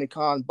 Tony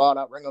Khan bought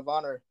out Ring of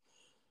Honor.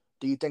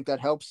 Do you think that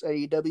helps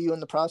AEW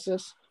in the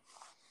process?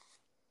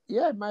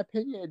 Yeah, in my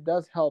opinion, it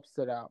does help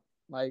it out.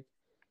 Like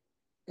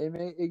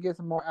it gives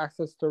them more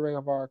access to Ring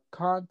of Honor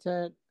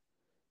content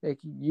they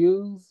can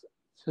use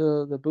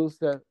to boost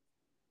their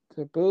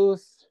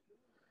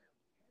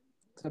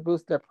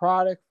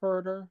product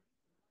further.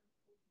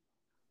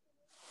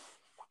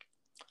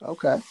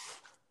 Okay.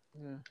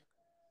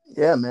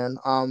 Yeah, man.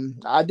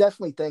 I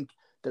definitely think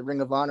that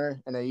Ring of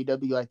Honor and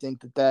AEW, I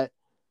think that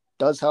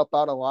does help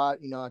out a lot.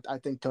 I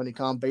think Tony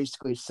Khan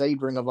basically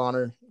saved Ring of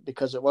Honor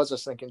because it was a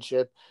sinking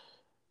ship.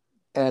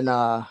 And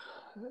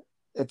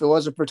if it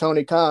wasn't for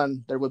Tony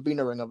Khan, there would be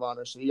no Ring of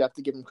Honor. So you have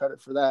to give him credit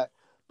for that.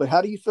 But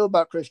how do you feel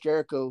about Chris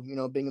Jericho,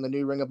 being the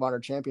new Ring of Honor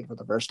champion for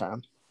the first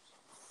time?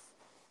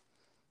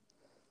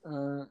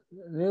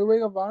 New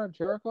Ring of Honor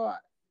Jericho,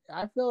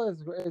 I feel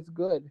it's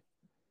good.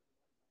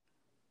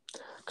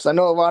 Because I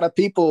know a lot of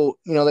people,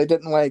 they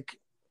didn't like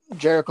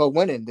Jericho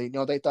winning.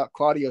 They thought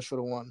Claudio should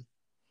have won.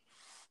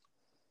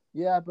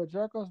 Yeah, but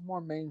Jericho's more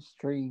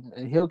mainstream,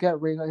 and he'll get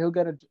Ring of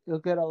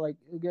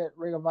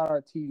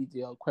Honor TV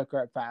deal quicker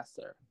and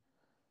faster.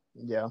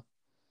 Yeah.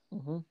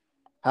 Mm-hmm.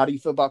 How do you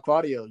feel about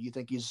Claudio? You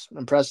think he's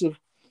impressive?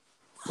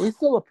 He's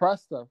still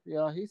impressive.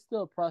 He's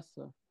still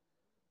impressive.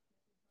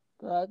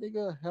 But I think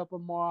it'll help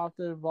him more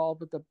often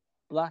involved with the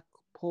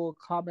Blackpool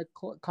Combat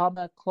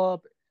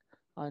Club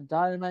on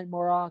Dynamite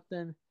more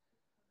often.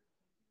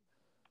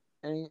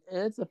 And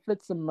it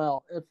fits him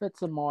well. It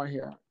fits him more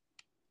here.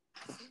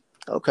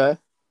 Okay.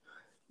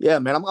 Yeah,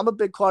 man, I'm a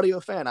big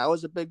Claudio fan. I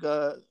was a big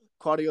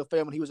Claudio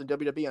fan when he was in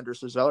WWE under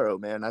Cesaro,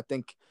 man. I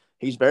think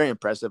he's very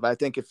impressive. I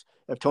think if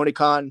Tony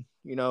Khan,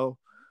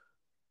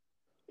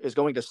 is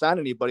going to sign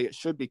anybody, it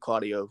should be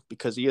Claudio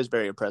because he is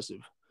very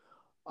impressive.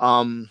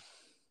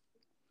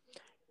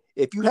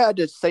 If you had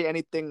to say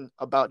anything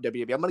about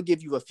WWE, I'm going to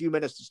give you a few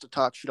minutes just to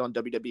talk shit on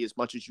WWE as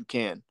much as you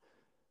can.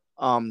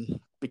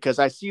 Because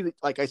I see that,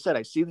 like I said,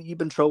 I see that you've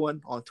been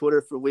trolling on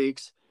Twitter for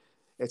weeks.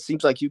 It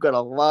seems like you've got a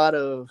lot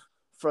of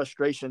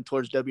frustration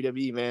towards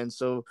WWE, man.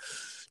 So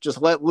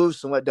just let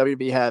loose and let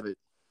WWE have it.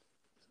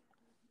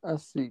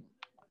 Let's see.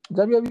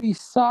 WWE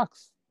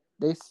sucks.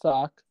 They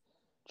suck.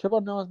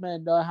 Triple Nose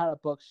man know how to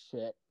book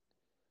shit.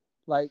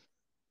 Like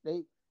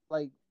they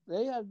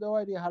have no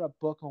idea how to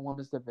book a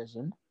women's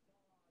division.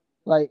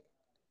 Like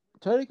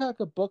Tony Khan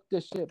could book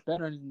this shit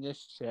better than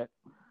this shit.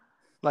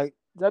 Like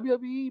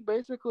WWE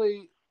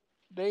basically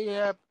they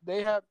have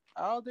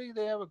I don't think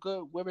they have a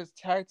good women's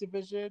tag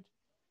division.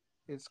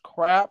 It's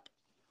crap.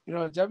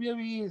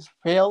 WWE is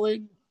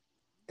failing.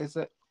 It's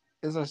a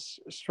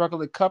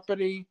struggling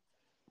company.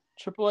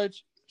 Triple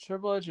H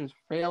is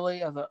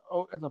failing as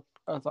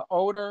an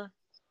owner.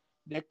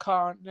 Nick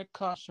Khan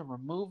should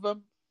remove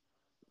him.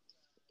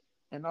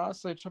 And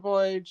honestly, Triple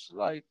H,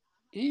 like,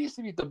 he needs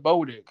to be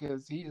demoted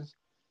because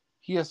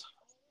he has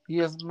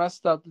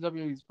messed up the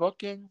WWE's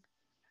booking.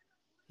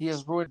 He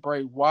has ruined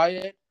Bray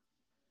Wyatt.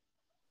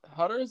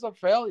 Hunter is a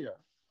failure.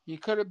 He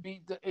could have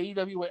beat the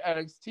AEW with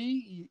NXT.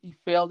 He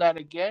failed that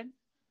again.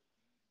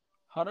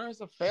 Hunter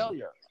is a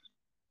failure.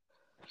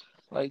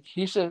 Like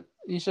he should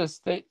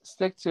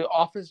stick to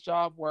office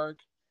job work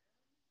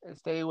and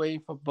stay away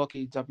from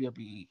booking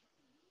WWE.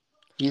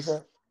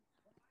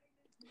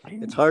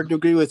 It's hard to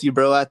agree with you,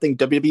 bro. I think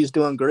WWE is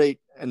doing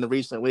great in the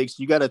recent weeks.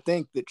 You got to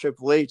think that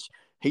Triple H,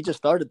 he just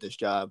started this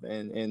job,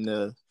 and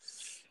the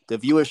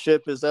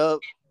viewership is up.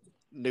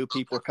 New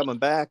people are coming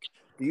back.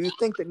 Do you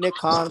think that Nick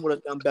Khan would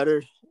have done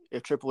better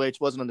if Triple H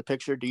wasn't in the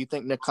picture? Do you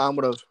think Nick Khan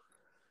would have,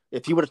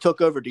 if he would have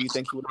took over, do you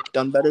think he would have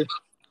done better?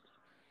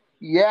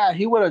 Yeah,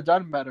 he would have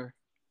done better.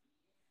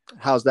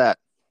 How's that?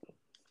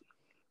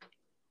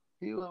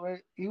 He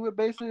would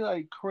basically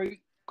like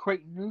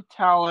create new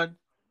talent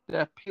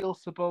that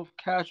appeals to both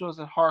casuals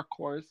and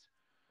hardcores.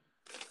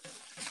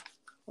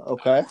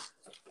 Okay.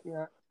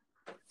 Yeah.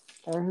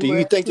 Do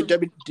you think that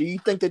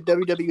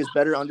WWE is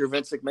better under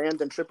Vince McMahon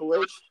than Triple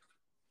H?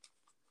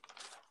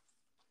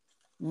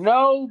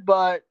 No,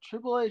 but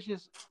Triple H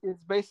is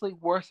basically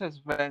worse as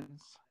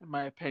Vince, in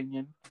my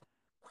opinion.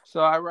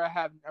 So I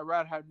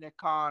rather have Nick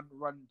Khan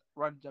run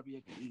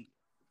WWE.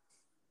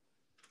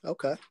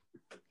 Okay.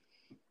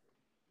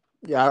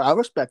 Yeah, I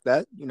respect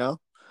that.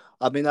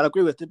 I may not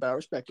agree with it, but I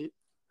respect it.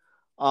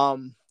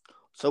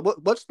 So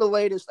what's the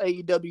latest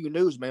AEW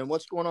news, man?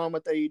 What's going on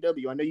with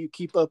AEW? I know you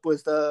keep up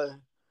with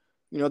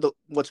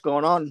what's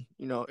going on,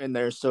 in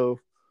there. So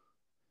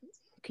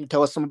can you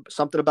tell us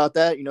something about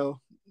that?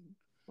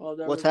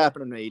 What's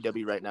happening in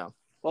AEW right now?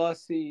 Well,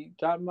 let's see.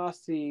 Jon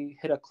Moxley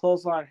hit a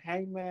clothesline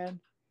Hangman.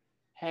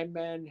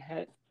 Hangman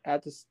had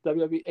to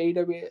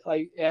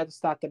AEW had to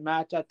stop the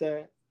match at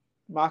the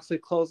Moxley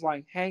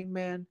clothesline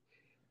Hangman.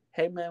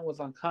 Hangman was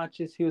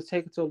unconscious. He was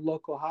taken to a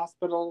local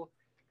hospital.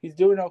 He's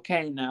doing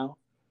okay now.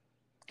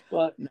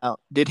 But now,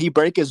 did he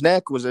break his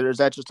neck? Is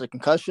that just a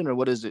concussion or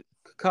what is it?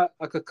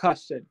 A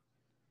concussion.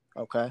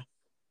 Okay.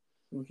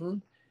 Mm-hmm.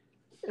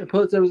 And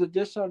plus, there was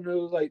additional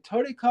news. Like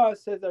Tony Khan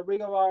says that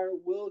Ring of Honor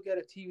will get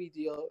a TV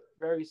deal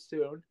very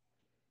soon.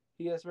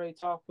 He has already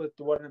talked with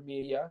Warner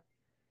Media,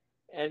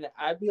 and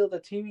I feel the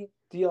TV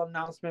deal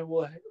announcement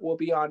will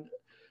be on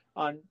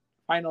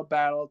Final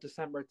Battle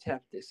December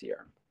 10th this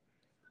year.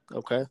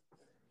 Okay.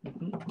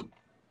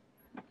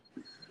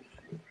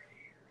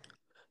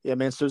 Yeah,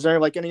 man. So is there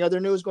like any other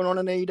news going on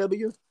in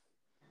AEW?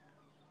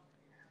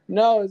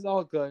 No, it's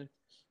all good.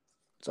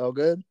 It's all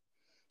good.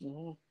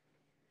 Mm-hmm.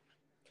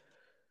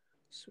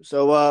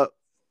 So,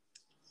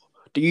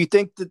 do you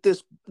think that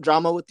this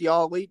drama with the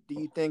All Elite, do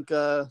you think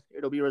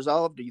it'll be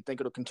resolved? Do you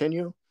think it'll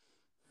continue?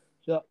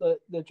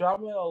 The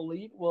drama with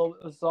Elite will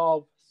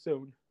resolve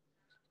soon.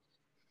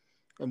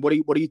 And what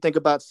do you think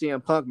about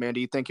CM Punk, man? Do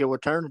you think he'll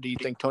return, or do you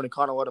think Tony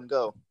Khan will let him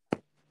go?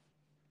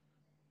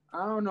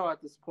 I don't know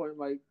at this point.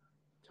 Like,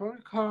 Tony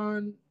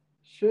Khan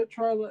should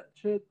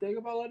think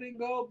about letting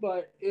go,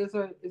 but it's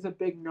a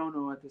big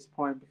no at this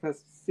point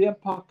because CM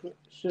Punk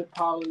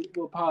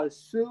will probably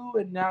sue,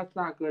 and that's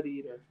not good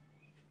either.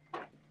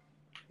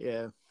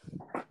 Yeah,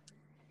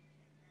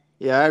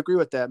 I agree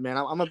with that, man.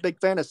 I'm a big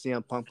fan of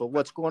CM Punk, but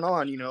what's going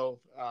on?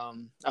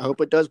 I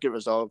hope it does get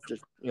resolved.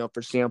 Just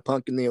for CM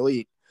Punk and the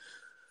Elite.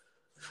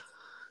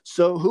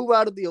 So, who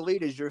out of the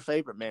Elite is your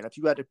favorite, man? If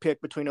you had to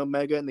pick between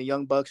Omega and the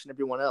Young Bucks and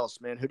everyone else,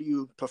 man, who do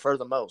you prefer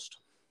the most?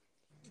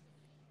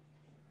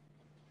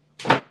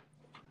 I'm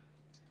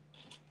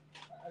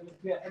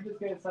just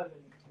getting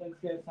something. Let's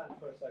get something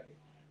for a second.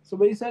 So,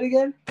 what you said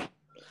again?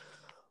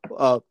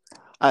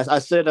 I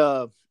said,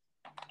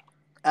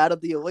 out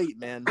of the Elite,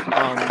 man,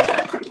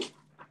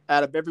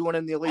 out of everyone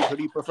in the Elite, who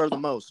do you prefer the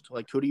most?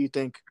 Like, who do you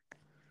think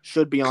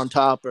should be on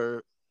top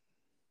or?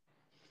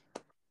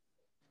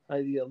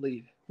 The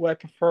Elite. Who I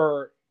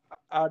prefer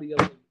out of the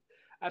Elite?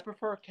 I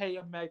prefer K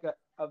Omega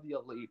of the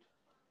Elite.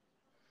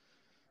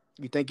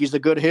 You think he's a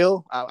good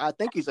heel? I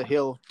think he's a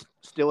heel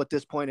still at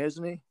this point,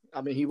 isn't he?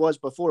 I mean, he was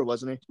before,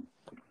 wasn't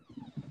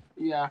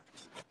he? Yeah.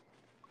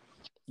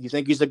 You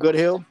think he's a good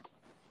heel?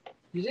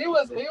 He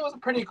was a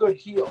pretty good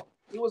heel.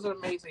 He was an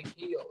amazing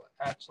heel,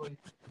 actually.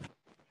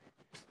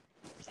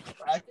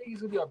 I think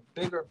he's gonna be a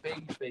bigger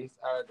babyface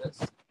out of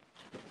this.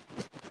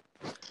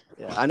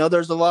 Yeah, I know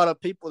there's a lot of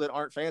people that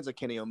aren't fans of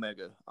Kenny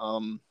Omega.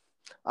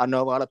 I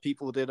know a lot of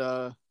people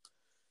that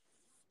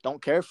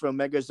don't care for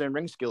Omega's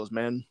in-ring skills,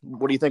 man.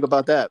 What do you think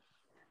about that?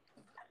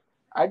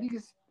 I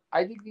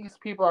think these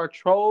people are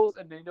trolls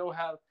and they'll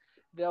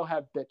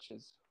have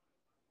bitches.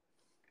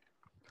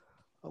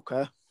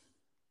 Okay.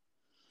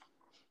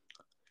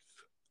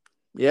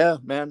 Yeah,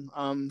 man.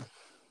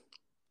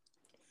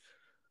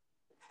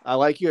 I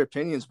like your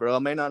opinions, bro. I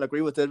may not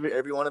agree with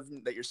every one of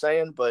them that you're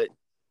saying, but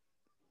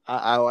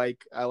I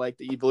like that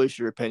you voice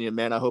your opinion,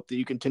 man. I hope that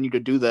you continue to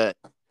do that.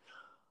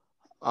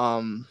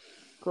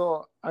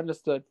 Cool.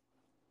 Understood.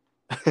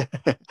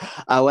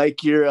 I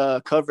like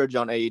your coverage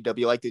on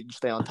AEW. I like that you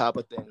stay on top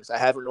of things. I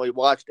haven't really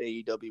watched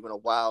AEW in a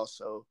while,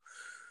 so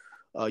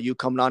you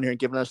coming on here and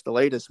giving us the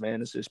latest,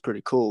 man, is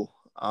pretty cool.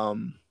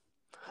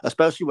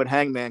 Especially with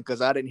Hangman,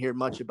 because I didn't hear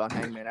much about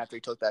Hangman after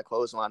he took that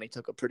clothesline. He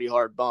took a pretty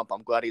hard bump.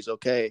 I'm glad he's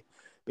okay,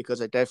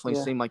 because it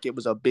definitely seemed like it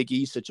was a Big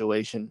E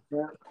situation.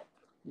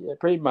 Yeah,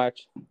 pretty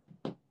much.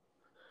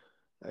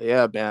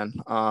 Yeah, man.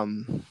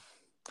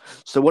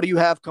 So what do you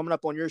have coming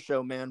up on your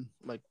show, man?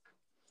 Like,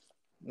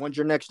 when's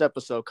your next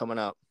episode coming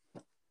out?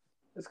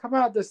 It's coming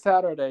out this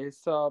Saturday.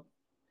 So,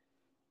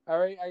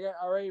 I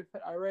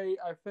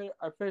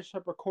finished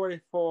up recording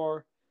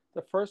for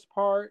the first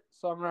part.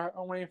 So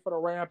I'm waiting for the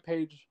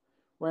Rampage.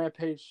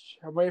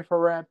 I'm waiting for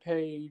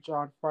Rampage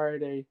on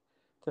Friday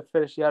to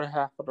finish the other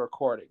half of the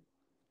recording.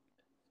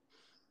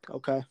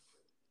 Okay.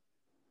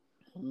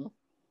 Mm-hmm.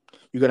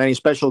 You got any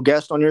special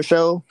guests on your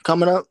show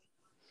coming up?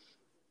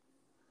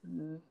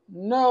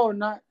 No,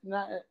 not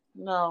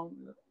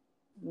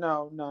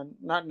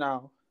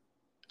now.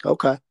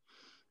 Okay.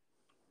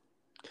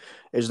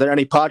 Is there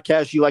any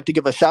podcast you like to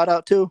give a shout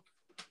out to?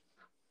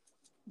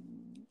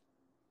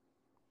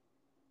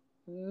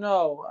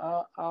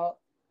 No,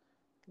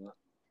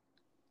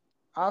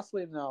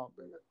 honestly, no,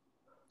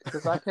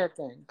 because I can't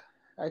think.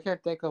 I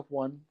can't think of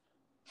one.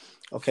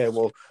 Okay,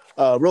 well,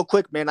 real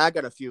quick, man, I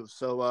got a few.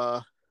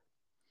 So,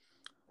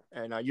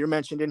 and you're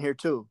mentioned in here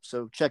too.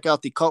 So check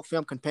out the Cult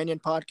Film Companion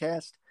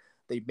podcast,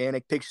 the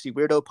Manic Pixie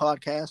Weirdo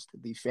podcast,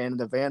 the Fan in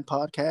the Van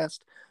podcast,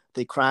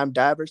 the Crime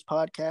Divers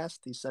podcast,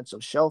 the Sense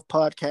of Shelf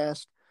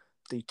podcast,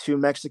 the Two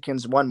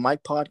Mexicans, One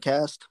Mic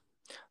podcast,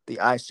 the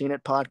I Seen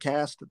It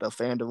podcast, the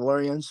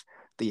Fandalorians,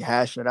 the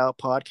Hashing It Out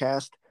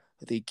podcast,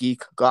 the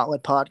Geek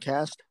Gauntlet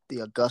podcast, the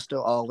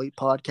Augusto All Elite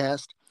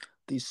podcast,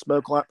 the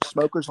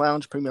Smokers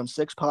Lounge Premium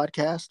 6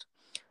 podcast,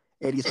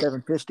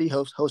 8750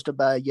 hosted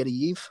by Yeti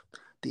Eve,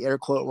 the Air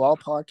Quote Law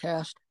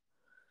podcast,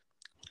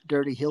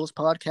 Dirty Hills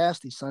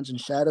podcast, the Sons and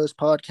Shadows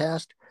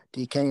podcast,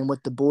 DKing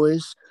with the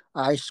Boys,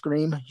 I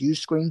Scream, You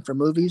Scream for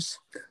Movies,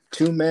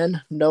 Two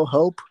Men, No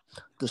Hope,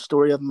 The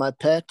Story of My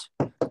Pet,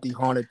 the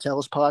Haunted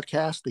Tales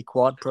podcast, the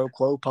Quad Pro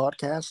Quo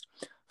podcast,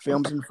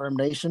 Films Infirm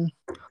Nation,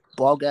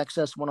 Blog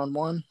Access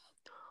One-on-One,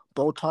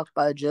 Bull Talk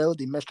by Joe,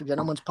 the Mr.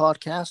 Gentleman's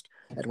podcast,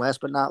 and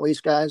last but not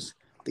least, guys,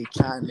 the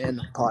Chime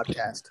In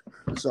podcast.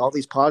 So all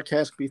these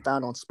podcasts can be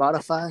found on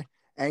Spotify,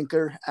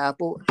 Anchor,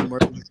 Apple, and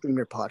wherever you stream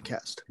your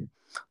podcast.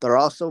 They're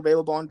also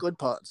available on Good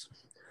Pods.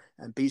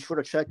 And be sure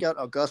to check out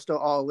Augusto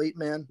All Elite,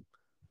 man.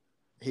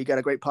 He got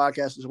a great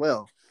podcast as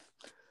well.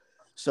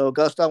 So,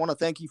 Augusto, I want to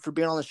thank you for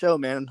being on the show,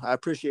 man. I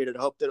appreciate it.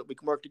 I hope that we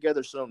can work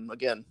together soon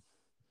again.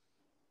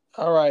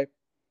 All right.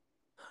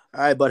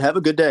 All right, bud. Have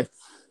a good day.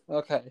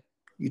 Okay.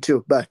 You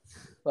too. Bye.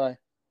 Bye.